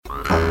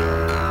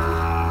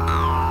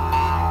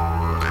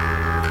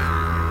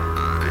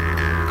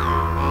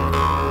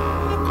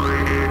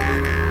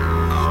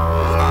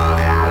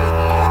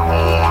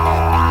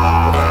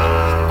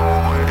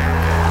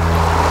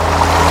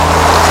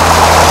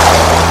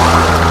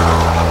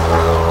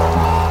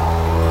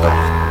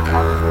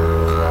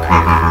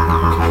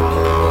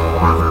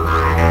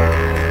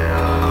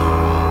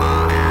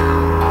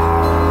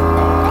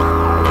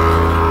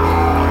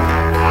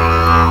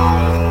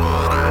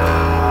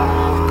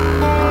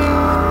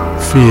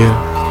Fear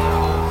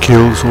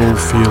kills all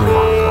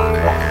feeling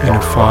in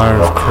a fire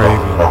of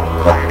craving.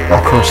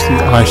 Across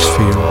the ice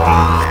field,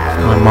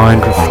 my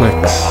mind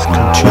reflects,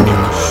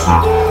 continues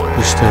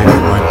the state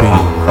of my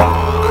being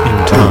in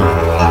time.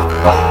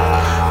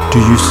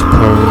 Do you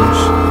suppose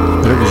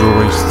that it was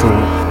always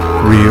thought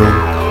real,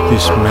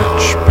 this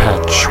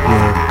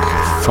patchwork,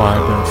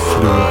 fibre,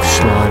 fluid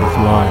slide of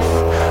life,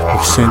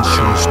 of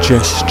sensuous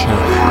gesture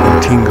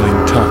and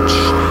tingling touch,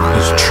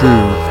 as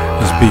true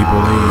as be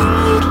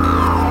believed?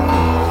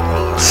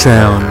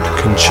 Sound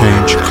can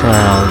change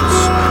clouds,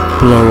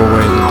 blow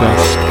away the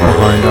dust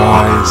behind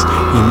eyes,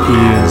 in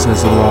ears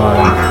as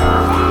alive,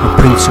 a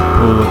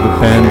principle of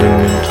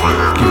abandonment,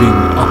 giving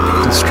up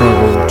the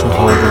struggle to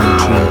hold on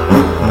to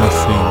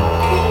nothing.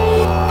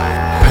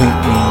 Paint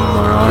me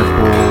my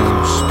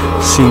eyeballs,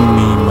 sing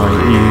me my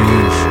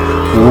ears,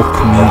 walk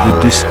me the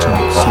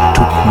distance it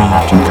took me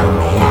to come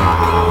here.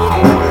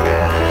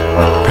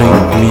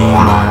 Paint me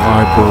my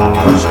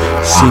eyeballs,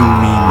 sing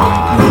me my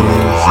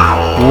ears,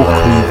 walk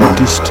me the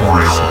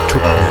distance it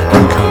took me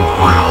to come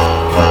here.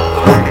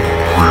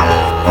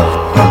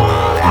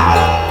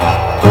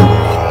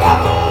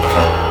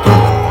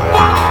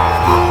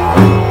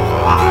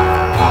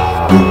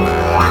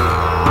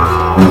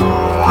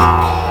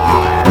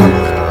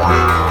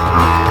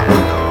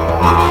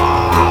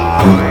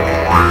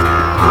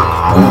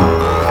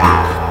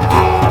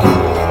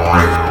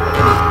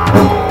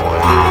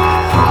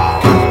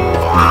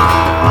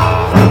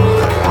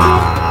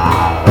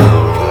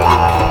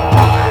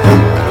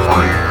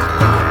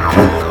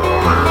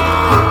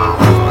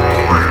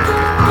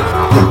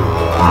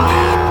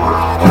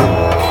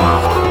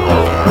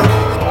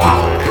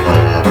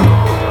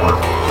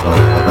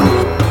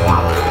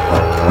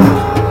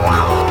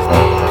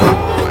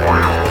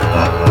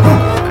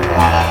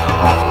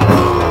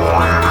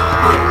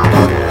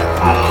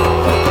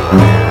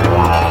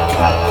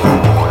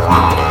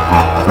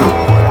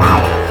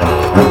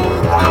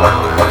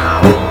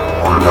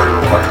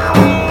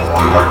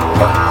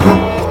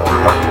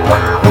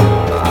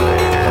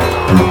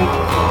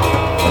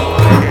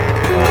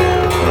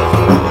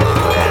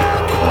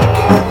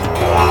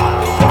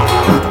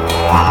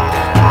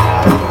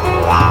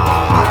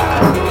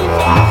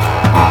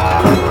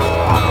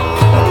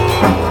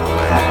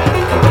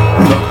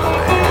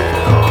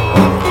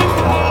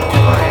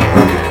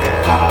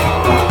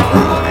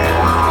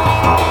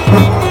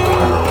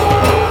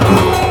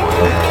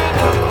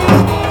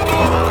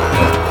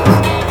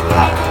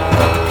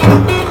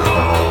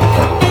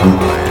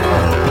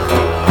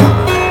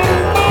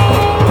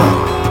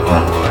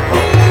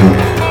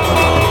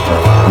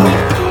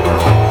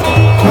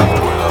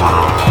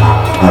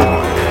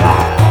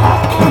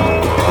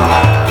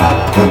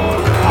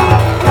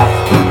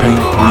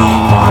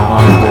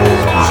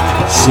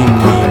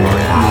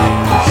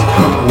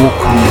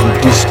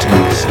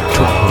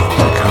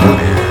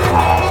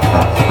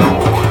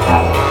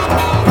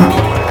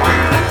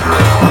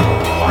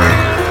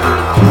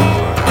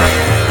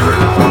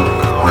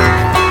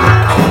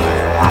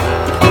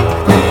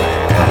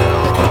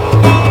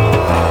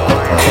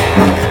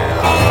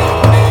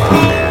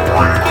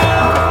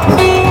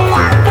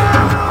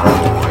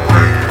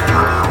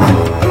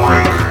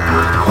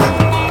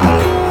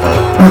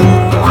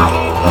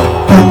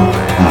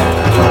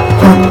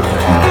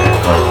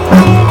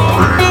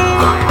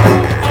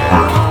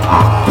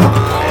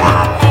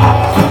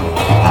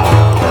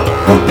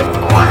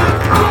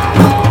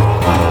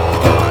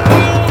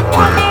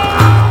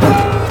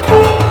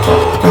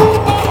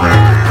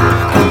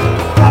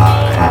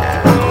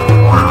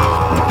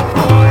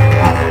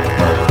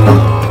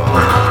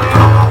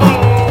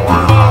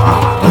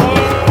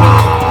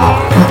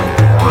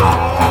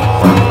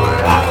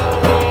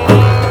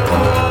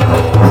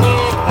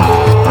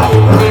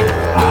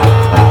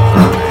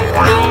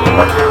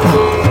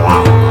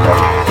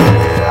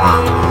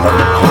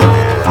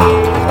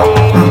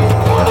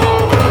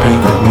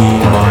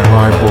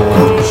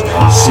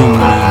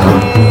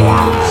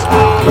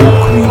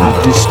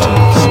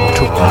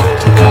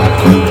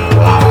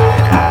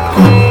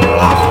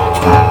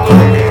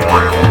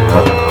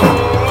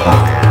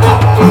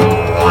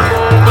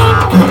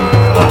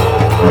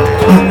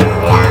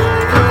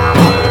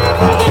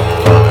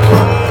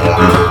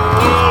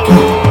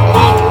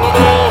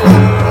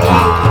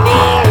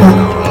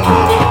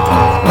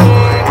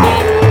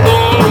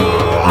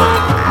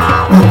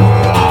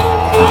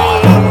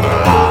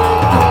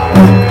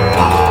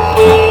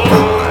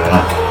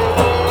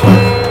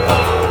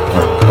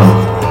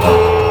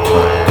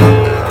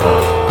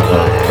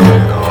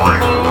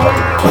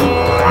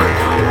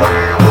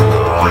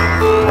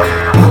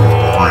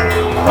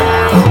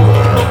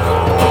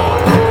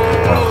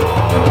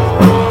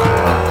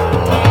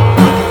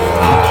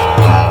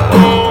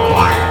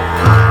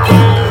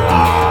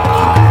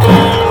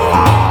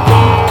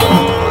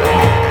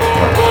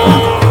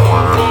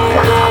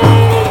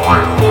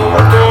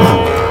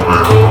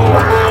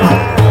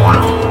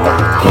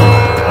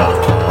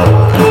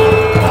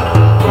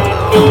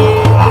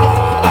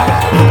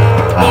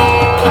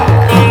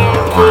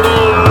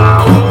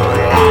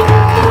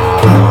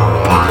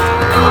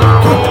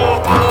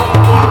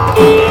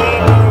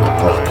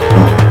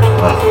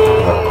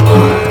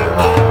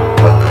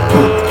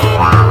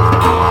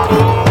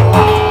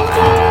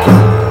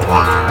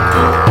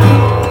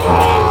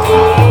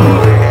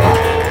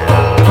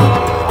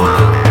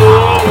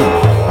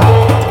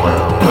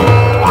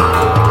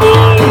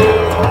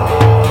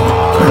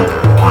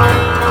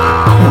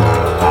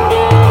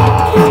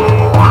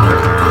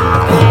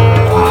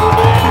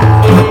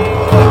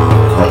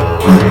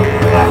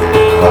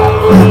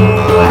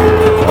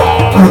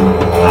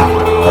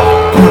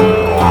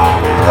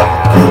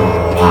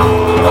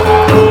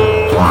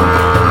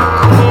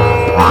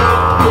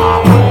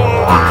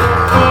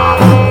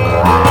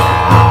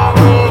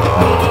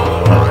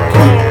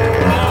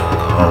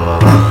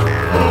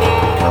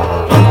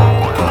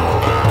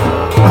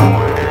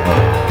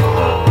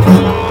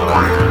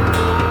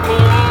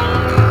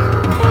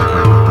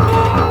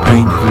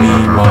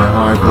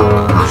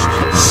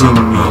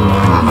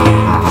 my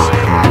ears,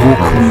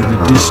 walk me the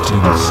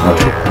distance it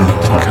took me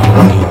to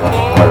come here.